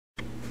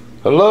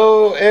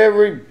Hello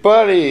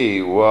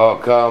everybody,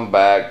 welcome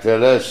back to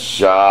the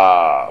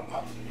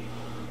shop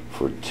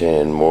for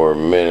 10 more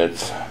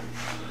minutes.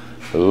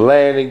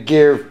 Landing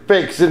gear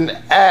fixing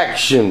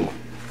action,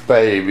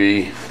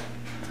 baby.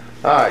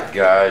 Alright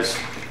guys,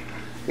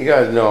 you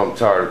guys know I'm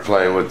tired of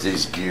playing with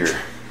this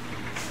gear.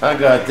 I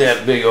got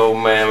that big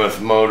old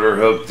mammoth motor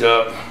hooked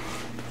up.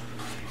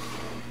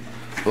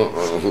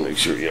 Make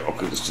sure y'all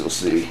can still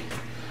see.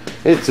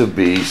 It's a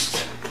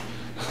beast.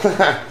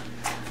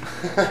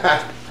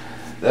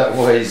 That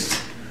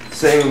weighs the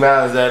same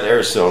amount as that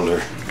air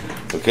cylinder.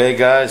 Okay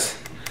guys?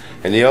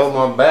 And the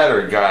old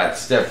battery guy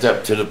stepped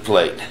up to the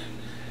plate.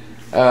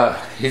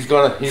 He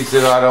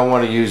said, I don't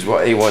want to use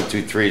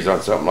A123s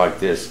on something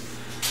like this,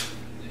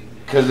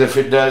 because if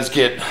it does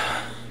get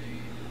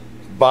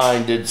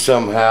binded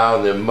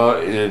somehow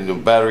and the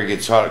battery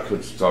gets hot, it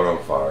could start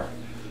on fire.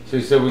 So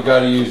he said we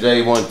got to use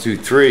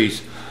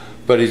A123s,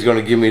 but he's going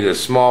to give me the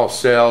small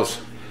cells,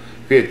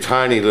 be a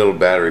tiny little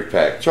battery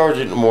pack. Charge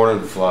it in the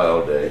morning to fly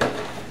all day.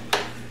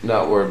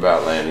 Not worry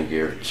about landing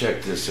gear.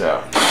 Check this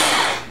out.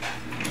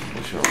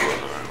 Which one was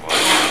the right one?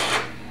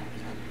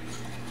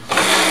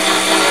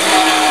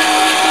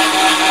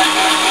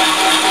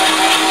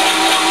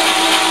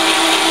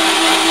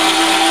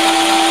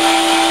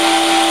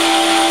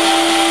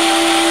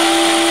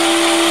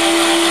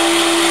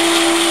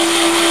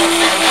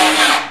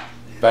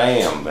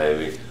 Bam,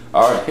 baby.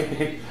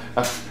 I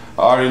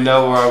already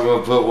know where I'm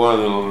going to put one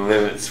of the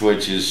limit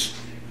switches,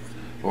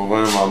 or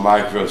one of my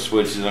micro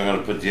switches. I'm going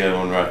to put the other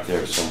one right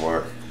there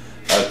somewhere.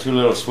 Two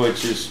little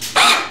switches.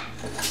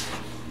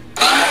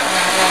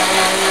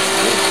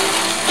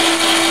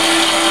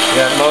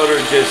 That motor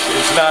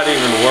it's not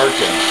even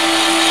working,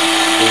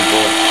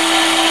 people.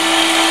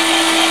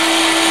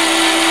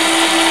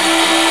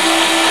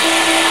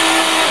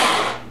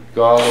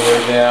 Go all the way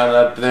down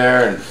up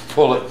there and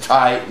pull it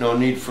tight. No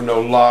need for no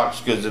locks,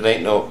 because it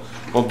ain't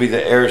won't be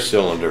the air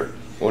cylinder.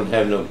 Won't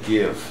have no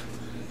give.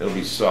 It'll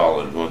be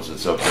solid once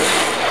it's up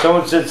there.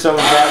 Someone said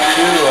something about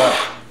too,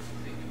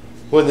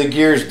 when the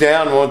gear's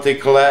down, won't they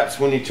collapse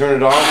when you turn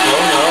it off? Oh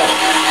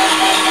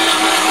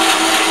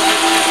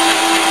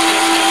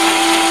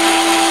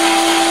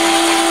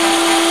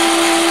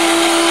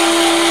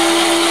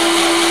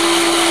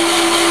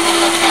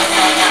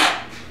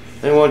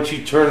no. And once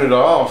you turn it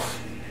off,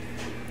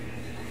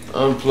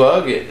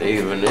 unplug it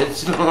even,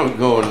 it's not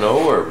going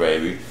nowhere,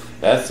 baby.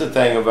 That's the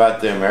thing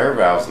about them air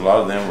valves. A lot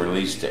of them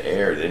release the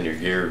air, then your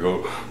gear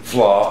go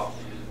flop.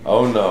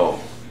 Oh no.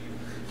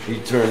 You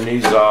turn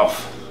these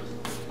off,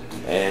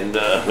 and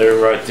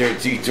they're right there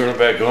until you turn it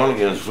back on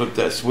again and flip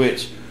that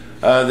switch.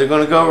 They're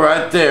going to go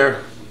right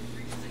there.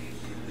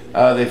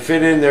 They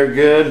fit in there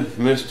good.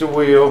 Mr.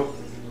 Wheel.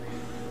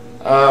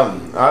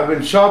 I've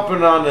been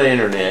shopping on the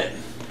internet.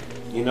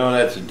 You know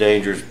that's a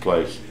dangerous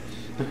place.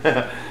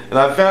 And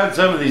I found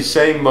some of these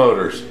same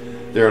motors.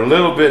 They're a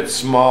little bit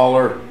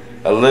smaller,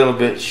 a little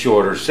bit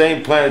shorter.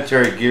 Same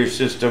planetary gear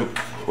system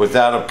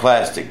without a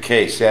plastic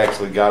case. They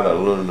actually got an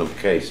aluminum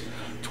case.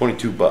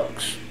 22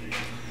 bucks.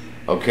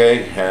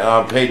 Okay, and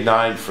I paid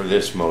 $9 for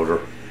this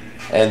motor.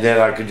 And then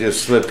I could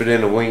just slip it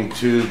in a wing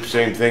tube.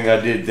 Same thing I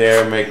did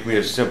there. Make me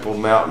a simple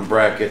mounting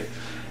bracket.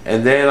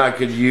 And then I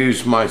could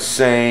use my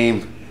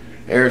same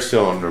air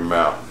cylinder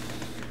mount.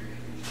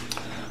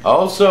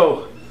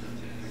 Also,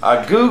 I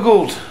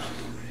Googled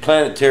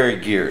planetary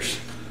gears,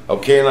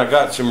 okay, and I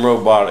got some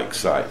robotic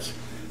sites,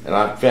 and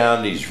I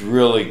found these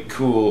really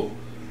cool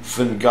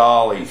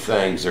Fingali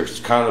things. They're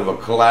kind of a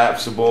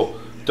collapsible,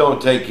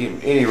 don't take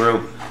any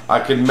room. I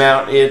could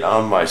mount it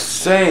on my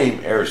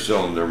same air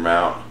cylinder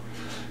mount.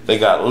 They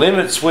got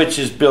limit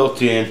switches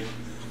built in,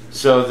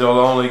 so they'll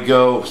only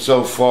go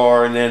so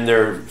far, and then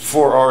they're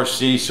for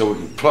RC, so we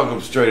can plug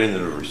them straight into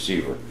the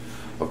receiver.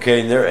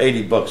 Okay, and they're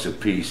 80 bucks a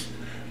piece.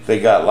 They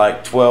got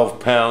like 12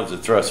 pounds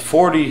of thrust,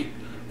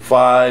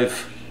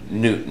 45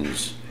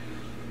 newtons,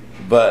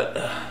 but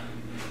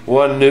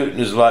 1 newton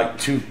is like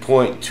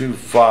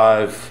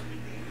 2.25,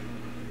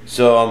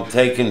 so I'm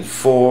taking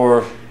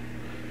 4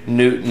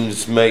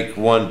 newtons make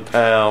 1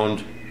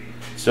 pound,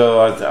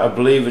 so I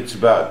believe it's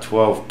about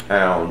 12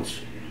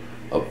 pounds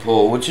a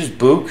pull, which is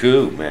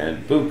buku,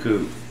 man,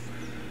 buku.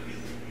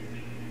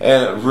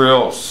 And a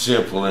real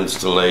simple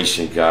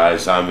installation,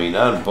 guys. I mean,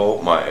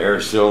 unbolt my air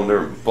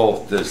cylinder,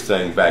 bolt this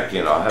thing back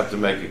in. I'll have to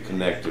make a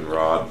connecting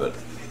rod, but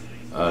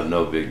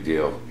no big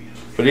deal.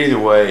 But either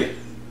way,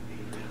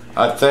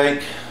 I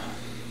think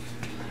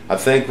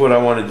what I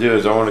want to do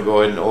is I want to go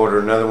ahead and order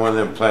another one of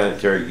them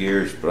planetary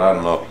gears, but I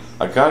don't know.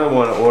 I kind of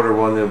want to order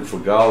one of them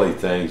Fingali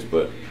things,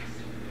 but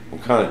I'm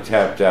kind of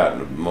tapped out in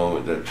the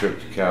moment. That trip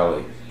to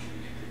Cali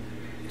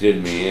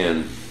did me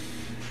in.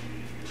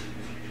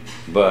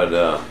 But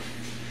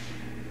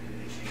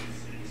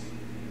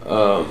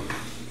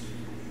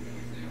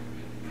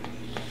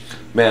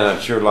man,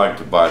 I'd sure like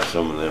to buy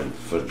some of them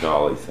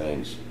Fingali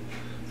things.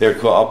 They're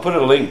cool. I'll put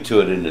a link to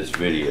it in this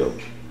video.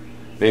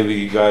 Maybe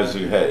you guys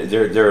who had,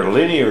 they're a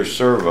linear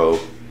servo,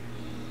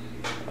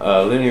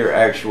 linear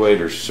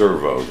actuator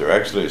servo. They're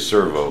actually a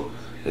servo.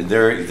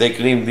 They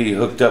can even be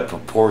hooked up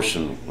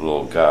proportion,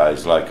 little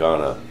guys, like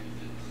on a,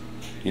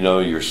 you know,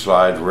 your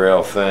slide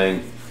rail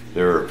thing.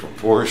 They're a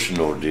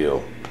proportional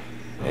deal,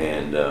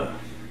 and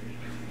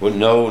with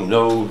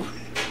no,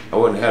 I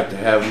wouldn't have to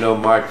have no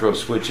micro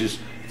switches.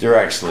 They're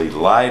actually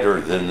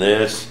lighter than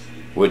this,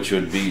 which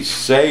would be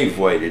save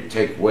weight. It'd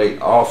take weight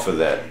off of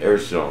that air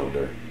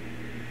cylinder,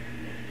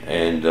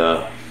 and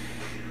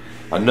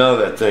I know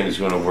that thing's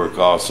going to work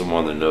awesome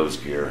on the nose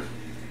gear,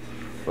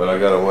 but I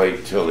gotta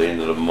wait till the end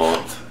of the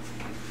month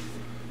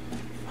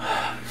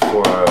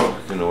before I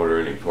can order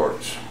any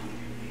parts,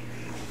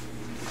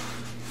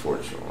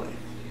 fortunately.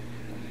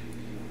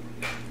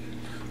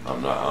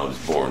 I was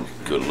born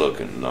good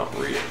looking, not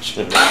rich.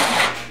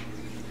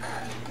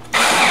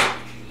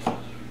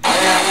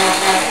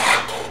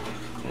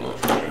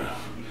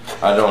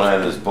 I don't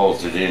have this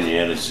bolted in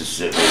yet, it's just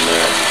sitting in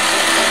there.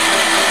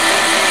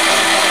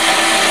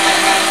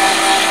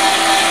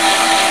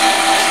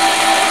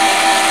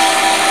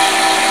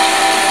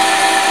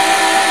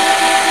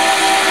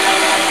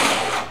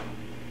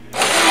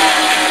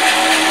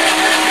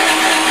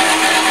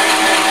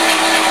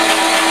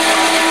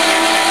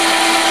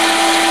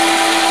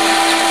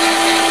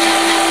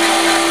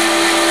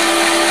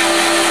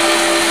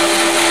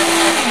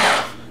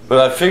 But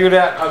I figured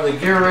out on the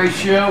gear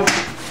ratio,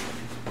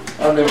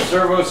 on them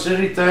Servo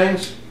City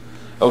things,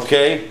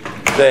 okay,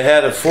 they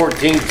had a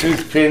 14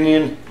 tooth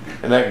pinion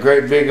and that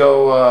great big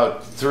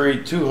old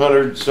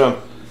 200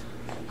 some,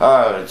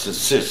 it's a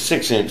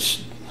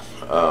 6-inch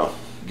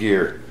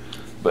gear,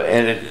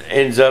 and it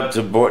ends up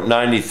to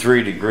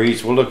 93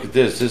 degrees. Well, look at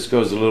this, this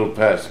goes a little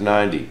past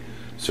 90,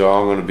 so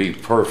I'm going to be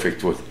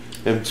perfect with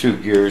them. 2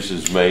 gears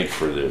is made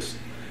for this.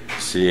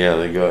 See how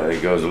they go,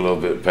 it goes a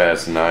little bit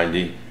past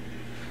 90.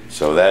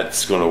 So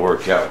that's going to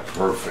work out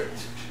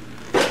perfect.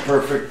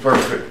 Perfect.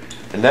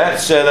 And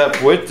that's set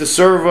up with the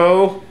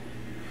servo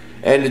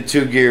and the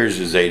 2 gears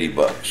is 80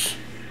 bucks.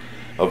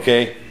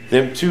 Okay?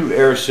 Them 2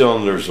 air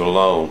cylinders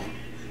alone.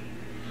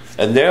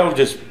 And they'll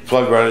just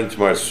plug right into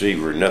my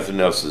receiver. Nothing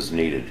else is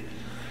needed.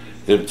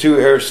 Them 2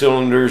 air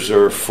cylinders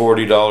are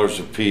 $40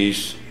 a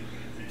piece.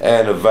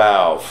 And a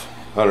valve,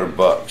 100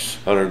 bucks.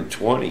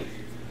 120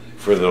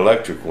 for the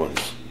electric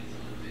ones.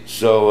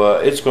 So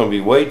it's going to be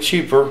way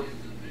cheaper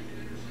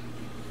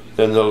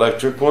than the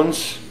electric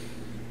ones,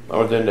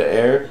 or than the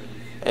air,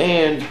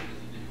 and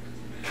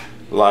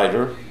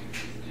lighter.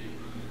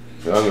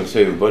 So I'm going to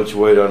save a bunch of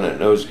weight on that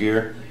nose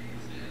gear,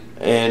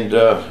 and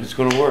it's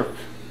going to work.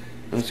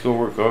 It's going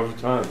to work all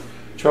the time.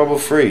 Trouble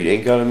free.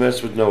 Ain't got to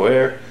mess with no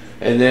air.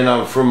 And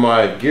then for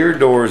my gear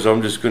doors,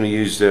 I'm just going to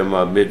use them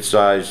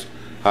mid-size,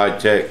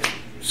 high-tech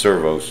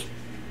servos,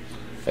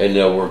 and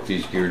they'll work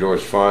these gear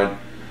doors fine.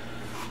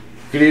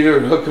 You could either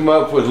hook them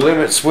up with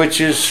limit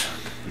switches.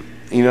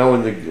 You know,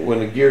 when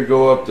the gear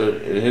go up,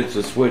 it hits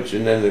the switch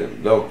and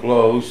then they'll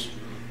close,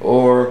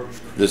 or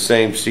the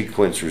same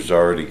sequencers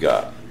already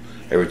got.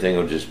 Everything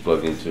will just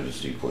plug into the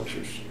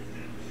sequencers,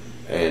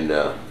 and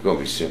it's gonna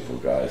be simple,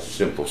 guys.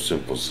 Simple.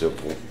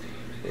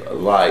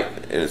 Light,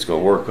 and it's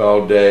gonna work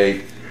all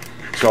day.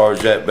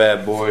 Charge that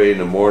bad boy in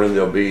the morning.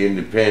 They'll be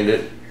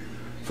independent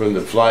from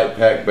the flight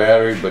pack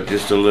battery, but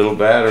just a little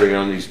battery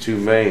on these 2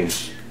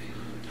 mains,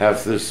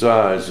 half this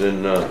size,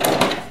 and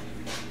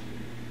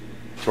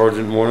charge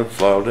in the morning,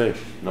 fly all day.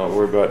 Not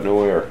worry about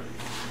no air,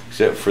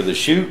 except for the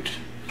chute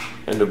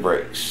and the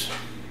brakes.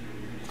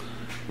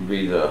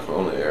 Be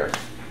on the air.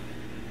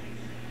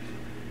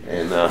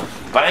 And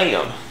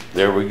bam!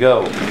 There we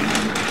go.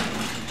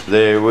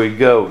 There we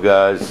go,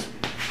 guys.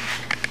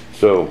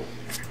 So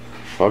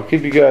I'll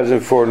keep you guys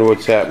informed of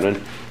what's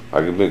happening.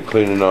 I've been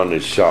cleaning on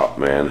this shop,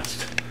 man.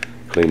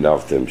 Cleaned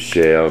off them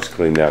shelves,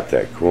 cleaned out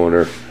that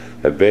corner.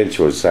 That bench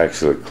was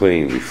actually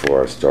clean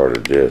before I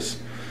started this.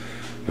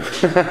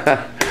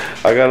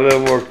 I got a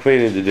little more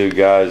cleaning to do,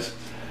 guys,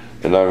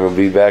 and I'm gonna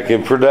be back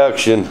in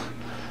production.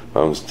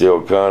 I'm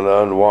still kind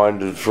of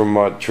unwinded from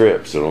my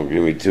trip, so don't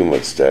give me too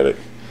much static.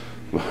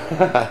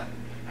 But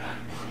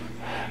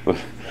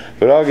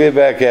I'll get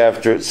back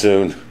after it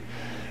soon,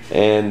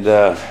 and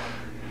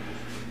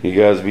you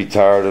guys be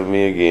tired of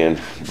me again,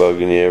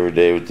 bugging you every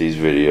day with these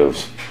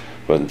videos.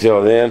 But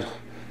until then,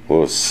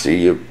 we'll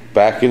see you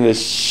back in the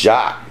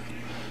shop.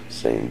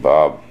 St.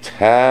 Bob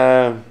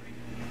time.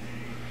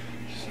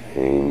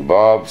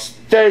 Bob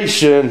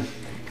Station.